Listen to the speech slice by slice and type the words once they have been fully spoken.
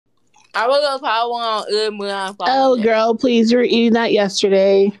I will go power Oh, on. girl, please, you were eating that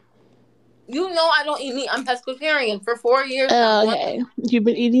yesterday. You know I don't eat meat. I'm pescatarian for 4 years now. Oh, okay. You've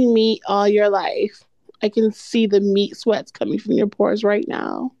been eating meat all your life. I can see the meat sweats coming from your pores right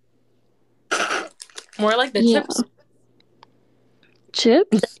now. More like the Yeah. chips.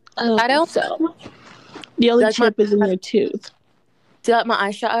 Chips? I don't I think don't so. The only like my chip is in your tooth. do you like my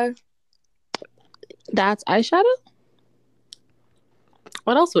eyeshadow. That's eyeshadow?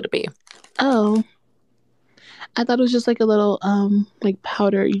 What else would it be? Oh. I thought it was just like a little like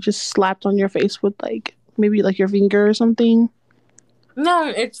powder you just slapped on your face with like maybe like your finger or something. No,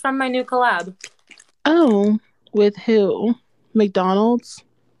 it's from my new collab. Oh. With who? McDonald's?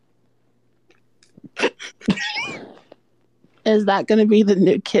 Is that gonna be the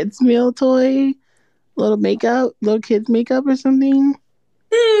new kids meal toy? Little kids makeup or something?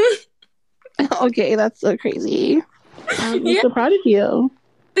 Okay, that's so crazy. I'm Yeah, so proud of you.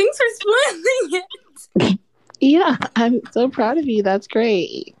 thanks for spoiling it. Yeah, I'm so proud of you. That's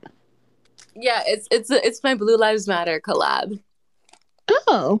great. Yeah, it's my Blue Lives Matter collab.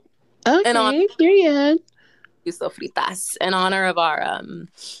 Oh, And on okay, period. sofritas in honor of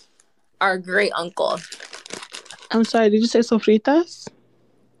our great uncle. I'm sorry, did you say sofritas?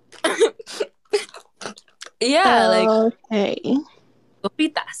 Yeah, like Okay.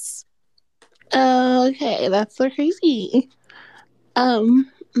 sofritas. Okay, that's so crazy.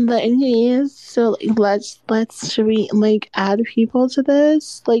 But anyways, so like, let's should we like add people to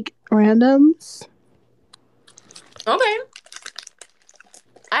this like randoms? Okay.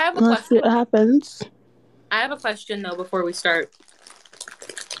 I have a Let's see question. what happens. I have a question though before we start.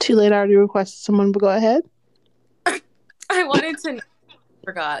 Too late. I already requested someone, but go ahead. I wanted to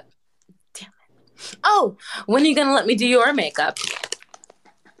forgot. Damn it. Oh, when are you gonna let me do your makeup?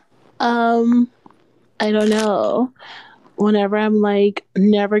 Um, I don't know. Whenever I'm like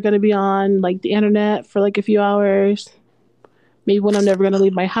never gonna be on like the internet for like a few hours, maybe when I'm never gonna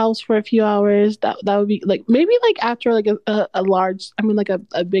leave my house for a few hours, that would be like maybe like after like a large, I mean like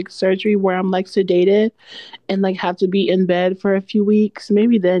a big surgery where I'm like sedated and like have to be in bed for a few weeks.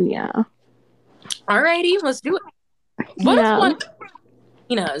 Maybe then, yeah, Alrighty, let's do it. What if yeah. one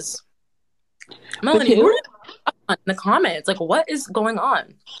knows? With Melanie, who are who? you in the comments? Like, what is going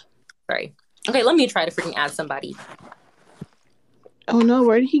on? Sorry. Okay, let me try to freaking add somebody. Oh no,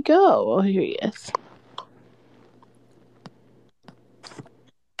 where did he go? Oh, here he is.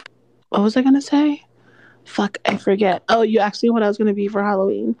 What was I gonna say? Fuck, I forget. Oh, you asked me what I was gonna be for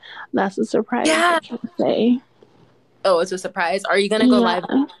Halloween. That's a surprise. I Yeah. can't say. Oh, it's a surprise. Are you gonna go Yeah, live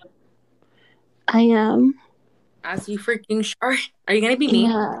I am. as you freaking sure? Are you gonna be me?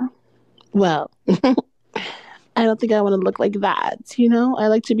 Yeah. Well, I don't think I want to look like that. You know, I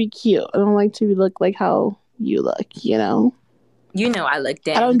like to be cute. I don't like to look like how you look. You know, You know I look I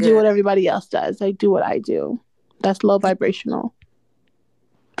dang don't do good. what everybody else does. I do what I do. That's low vibrational.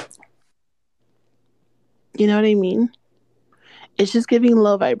 You know what I mean? It's just giving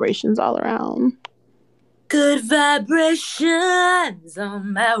low vibrations all around. Good vibrations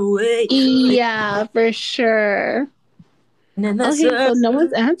on my way. Yeah, for sure. And that's Okay, so no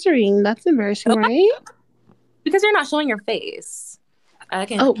one's answering. That's embarrassing, right? because you're not showing your face. I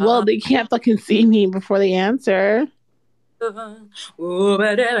can. Oh, well, they can't fucking see me before they answer. Oh,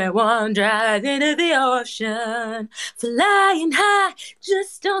 but everyone drives into the ocean, flying high,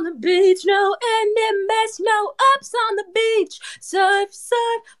 just on the beach. No ending mess, no ups on the beach. Surf,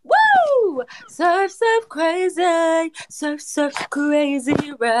 surf, woo! Surf, surf, crazy. Surf, surf, crazy.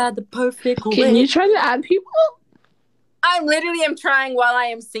 Ride the perfect Can wave. you try to add people? I literally am trying while I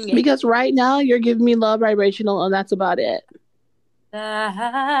am singing. Because right now you're giving me low vibrational, and that's about it.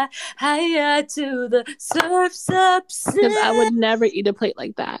 Higher to the surf, surf, Because I would surf. never eat a plate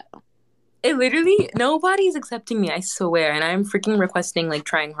like that. It literally, nobody's accepting me, I swear. And I'm freaking requesting, like,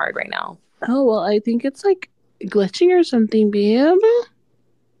 trying hard right now. Oh, well, I think it's like glitching or something, babe.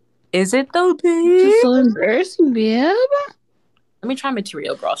 Is it though, This is babe? so embarrassing, babe. Let me try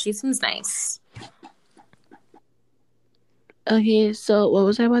Material Girl. She seems nice. Okay, so what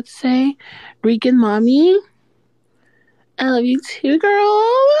was I about to say? Rican mommy, I love you too, girl.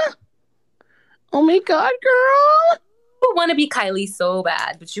 Oh my god, girl. I want to be Kylie so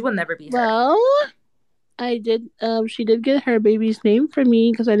bad, but you will never be her. Well, I did. She did get her baby's name for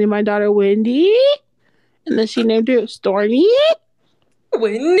me because I named my daughter Wendy, and then she named her Stormy.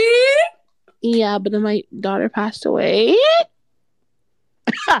 Wendy? Yeah, but then my daughter passed away.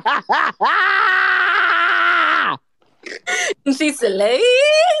 And she's Slade?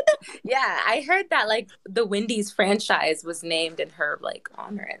 Yeah, I heard that, like, the Wendy's franchise was named in her, like,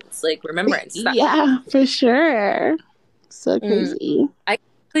 honor and, like, remembrance. Yeah, for sure. So Mm. crazy. I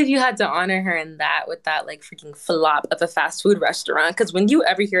believe you had to honor her in that with that like freaking flop of a fast food restaurant. Because when you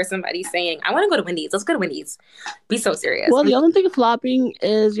ever hear somebody saying, "I want to go to Wendy's," let's go to Wendy's. Be so serious. Well, the only thing flopping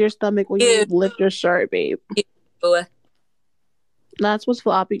is your stomach when you Ew, lift your shirt, babe. ew, That's what's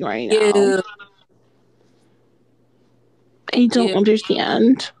flopping right now. ew, I don't ew.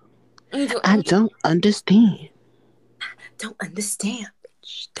 understand. I don't understand. Don't understand,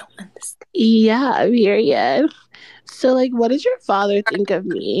 bitch. Don't understand. Yeah, period. So, like, what does your father think of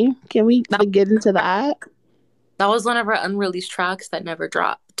me? Can we That, like, get into that? that was one of our unreleased tracks that never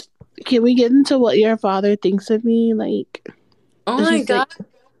dropped. Can we get into what your father thinks of me? Like, Oh it's my just like, god.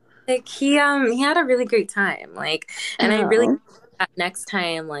 Like he had a really great time. Like, and I really oh, next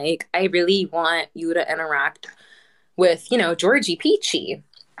time, like, I really want you to interact with, Georgie Peachy.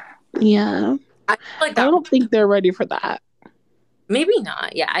 yeah. I feel like I that don't think they're ready for that. maybe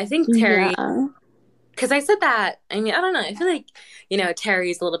not. Yeah, I think Terry, Yeah. because I said that. I mean, I don't know. I feel like,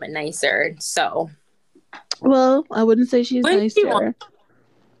 Terry's a little bit nicer. So Well, I wouldn't say she's when she wants, nicer.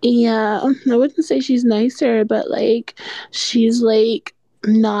 Yeah, I wouldn't say she's nicer, but like she's like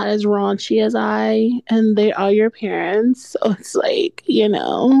not as raunchy as I, and they are your parents, so it's like,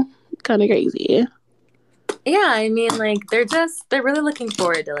 kind of crazy. yeah, I mean, like they're really looking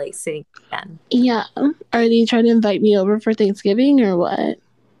forward to like seeing again. Yeah. Are they trying to invite me over for Thanksgiving or what?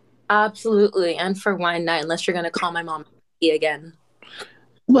 Absolutely, and for wine night, unless you're gonna call my mom again.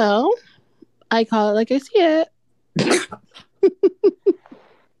 Well, I call it like I see it.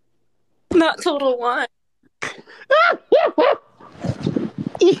 Not total wine.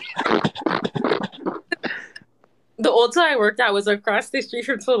 The old time I worked at was across the street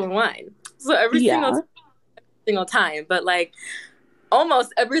from Total Wine. So every Yeah, single time, but like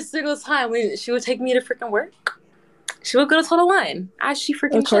almost every single time when she would take me to freaking work, she would go to Total Wine, as she of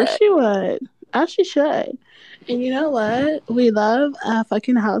freaking course should. she would. As she should. And you know what? We love a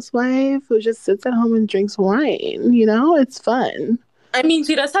fucking housewife who just sits at home and drinks wine. It's fun. I mean,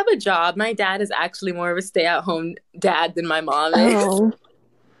 she does have a job. My dad is actually more of a stay-at-home dad than my mom is. Oh,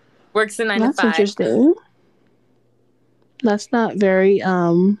 Works a nine to that's five. interesting. That's not very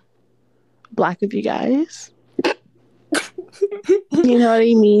black of you guys. You know what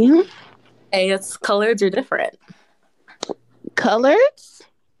I mean? Hey, it's colors are different. Colors?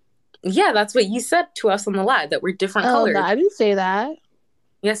 Yeah, that's what you said to us on the live, that we're different Oh no, colors. I didn't say that.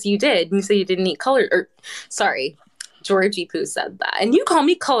 Yes, you did. You said you didn't eat color. Or sorry, Georgie Poo said that, and you call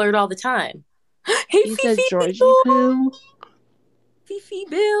me colored all the time. Hey, You said Fifi Georgie Bill. poo. Fifi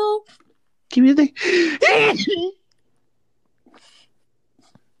Bill. Give me the.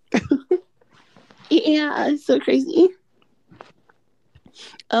 Yeah, it's so crazy.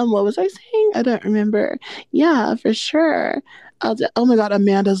 What was I saying? I don't remember. Yeah, for sure. Oh my god,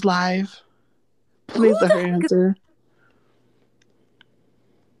 Amanda's live. Who Please let the her heck is answer.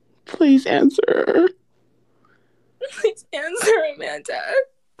 Please answer. this answer, Amanda?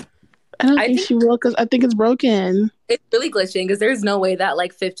 I don't I think think she will because I think it's broken. it's really glitching because there's no way that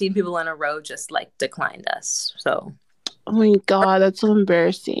like 15 people in a row just like declined us. So Oh my god, that's so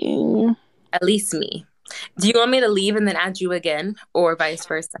embarrassing. at least me. Do you want me to leave and then add you again, or vice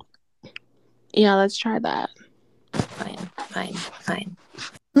versa? Yeah, let's try that. Fine, fine, fine.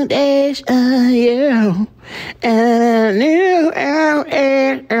 Days of you and you out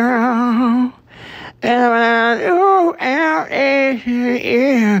and you out and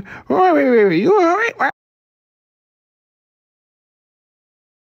you alright.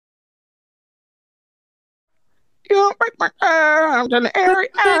 You break my arms in the area.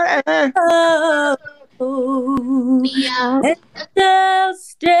 Oh, Yeah. and still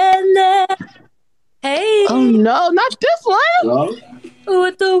standing. Hey, Oh no, not this one. Hello?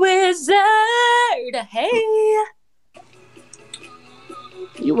 with the wizard. Hey.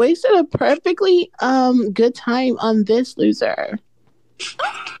 You wasted a perfectly good time on this loser.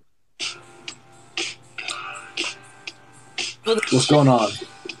 What's going on?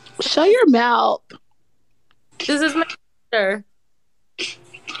 Shut your mouth. This is my sister.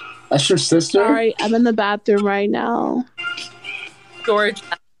 That's your sister? Sorry, I'm in the bathroom right now. Georgia.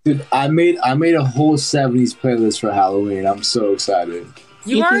 Dude, I made a whole 70s playlist for Halloween. I'm so excited.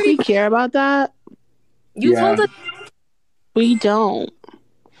 You think we care about that? You told us. We don't.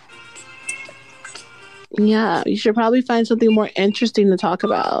 Yeah, you should probably find something more interesting to talk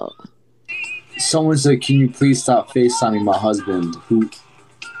about. Someone said, "Can you please stop FaceTiming my husband?" Who?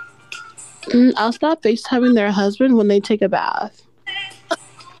 I'll stop FaceTiming their husband when they take a bath.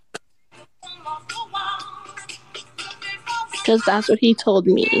 Because that's what he told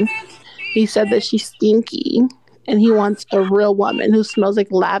me. He said that she's stinky and he wants a real woman who smells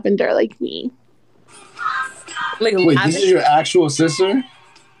like lavender like me. Wait, this is your actual sister?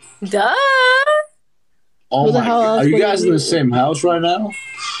 Duh. Oh Who the my hell god. Are else you would it guys in the be? same house right now?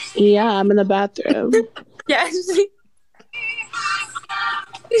 Yeah, I'm in the bathroom. Yeah, she's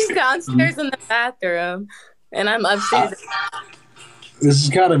downstairs in the bathroom, and I'm upstairs. This is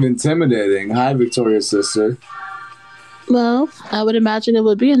kind of intimidating. Hi, Victoria's sister. Well, I would imagine it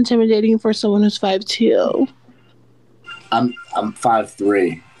would be intimidating for someone who's 5'2". I'm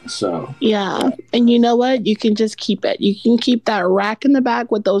 5'3", so Yeah. And you know what? You can just keep it. You can keep that rack in the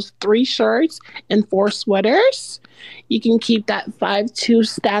back with those 3 shirts and 4 sweaters. You can keep that 5'2"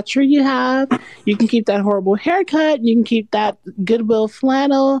 stature you have. You can keep that horrible haircut. You can keep that Goodwill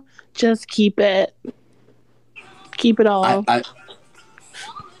flannel. Just keep it. Keep it all. I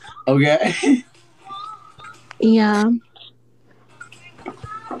okay. Yeah.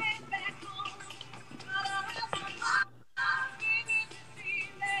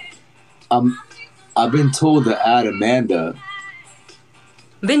 I've been told to add Amanda.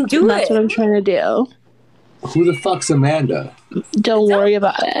 Then do That's what it. I'm trying to do. Who the fuck's Amanda? Don't worry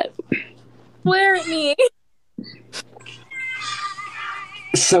about it. Swear at me.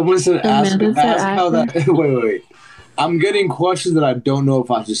 Someone said ask Amanda said how that. Wait. I'm getting questions that I don't know if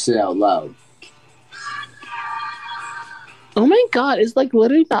I should say out loud. Oh my god, it's like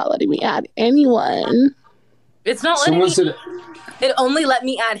literally not letting me add anyone. It's not Someone letting me. said It only let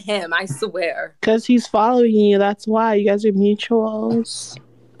me add him. I swear. Because he's following you. That's why. You guys are mutuals.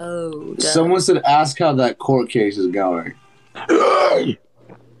 Oh. Duh. someone said ask how that court case is going. Do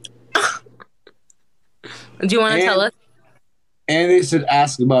you want to tell us? And they said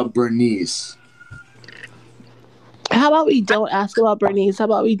ask about Bernice. How about we don't ask about Bernice? How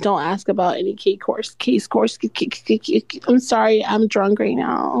about we don't ask about any case course? I'm sorry, I'm drunk right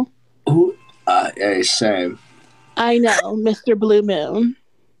now. Who? Hey, same. I know, Mr. Blue Moon.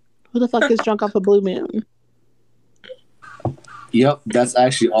 Who the fuck is drunk off a blue moon? Yep, that's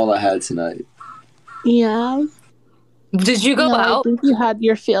actually all I had tonight. Yeah. Did you go No, out? I think you had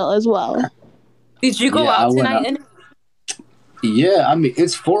your fill as well. Did you go Yeah, I out went tonight? out. Yeah, I mean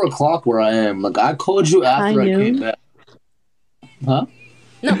it's 4:00 where I am. Like I called you after I came back. Huh?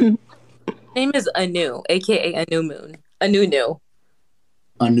 No. Name is Anu, aka Anu Moon. Anu.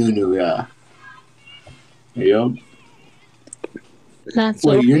 Anunu, yeah. Yep. That's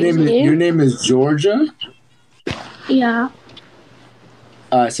so Wait, your name is Jeorgia? Yeah.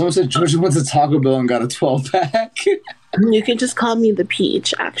 Someone said Georgia went to Taco Bell and got a 12-pack. You can just call me the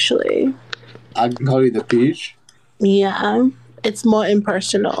Peach, actually. I can call you the Peach. Yeah. It's more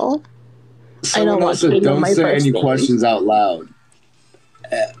impersonal. Someone else want said to know don't my say first any name. questions out loud.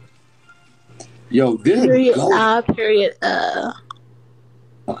 Yo, this Period. go. Period.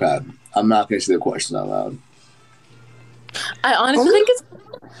 Okay, I'm not gonna say the question out loud. I honestly think it's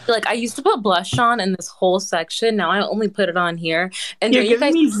like I used to put blush on in this whole section. Now I only put it on here. And You're don't you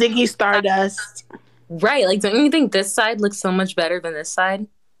giving guys me Ziggy Stardust. right? Like, don't you think this side looks so much better than this side?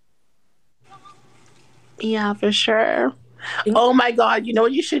 Yeah, for sure. Oh my god, you know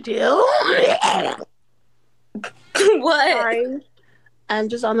what you should do? What? Sorry. I'm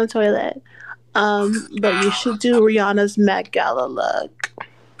just on the toilet. But you should do Rihanna's Met Gala look.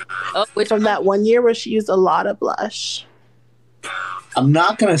 Oh, which From that one year where she used a lot of blush. I'm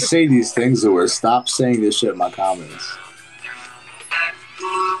not gonna say these things to her. Stop saying this shit in my comments.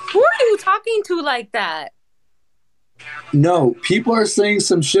 Who are you talking to like that? No, people are saying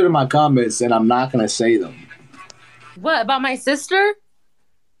some shit in my comments, and I'm not gonna say them. What about my sister?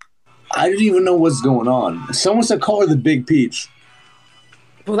 I didn't even know what's going on. Someone said call her the Big Peach.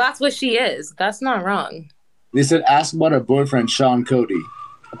 Well, that's what she is. That's not wrong. They said ask about her boyfriend Sean Cody.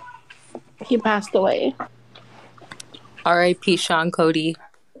 He passed away. R.I.P. Sean Cody.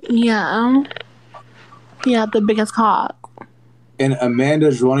 Yeah. He had the biggest cock. And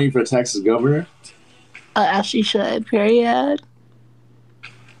Amanda's running for Texas governor. As she should, period.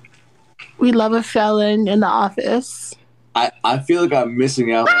 We love a felon in the office. I feel like I'm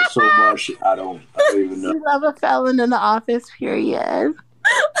missing out on so much. I don't even know. We love a felon in the office, period.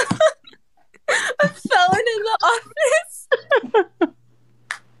 A felon in the office.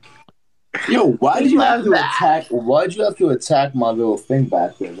 Yo, why did We you have love to that. attack? Why did you have to attack my little thing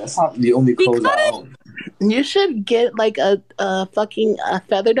back there? That's not the only clothes I own. You should get like a fucking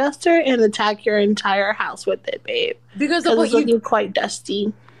feather duster and attack your entire house with it, babe. Because of Because what it's looking quite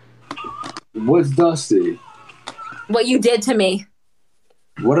dusty. What's dusty? what you did to me.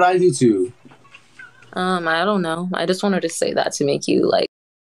 What did I do to you? I don't know. I just wanted to say that to make you like